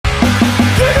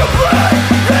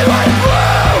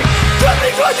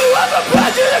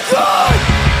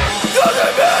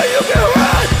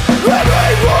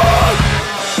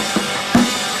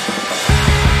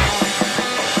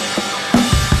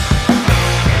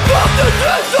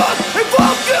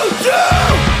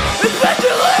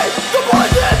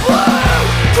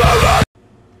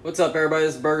What's up, everybody?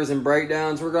 This is Burgers and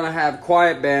Breakdowns. We're going to have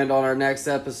Quiet Band on our next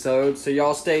episode, so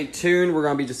y'all stay tuned. We're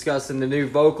going to be discussing the new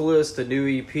vocalist, the new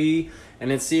EP, and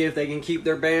then see if they can keep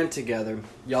their band together.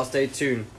 Y'all stay tuned.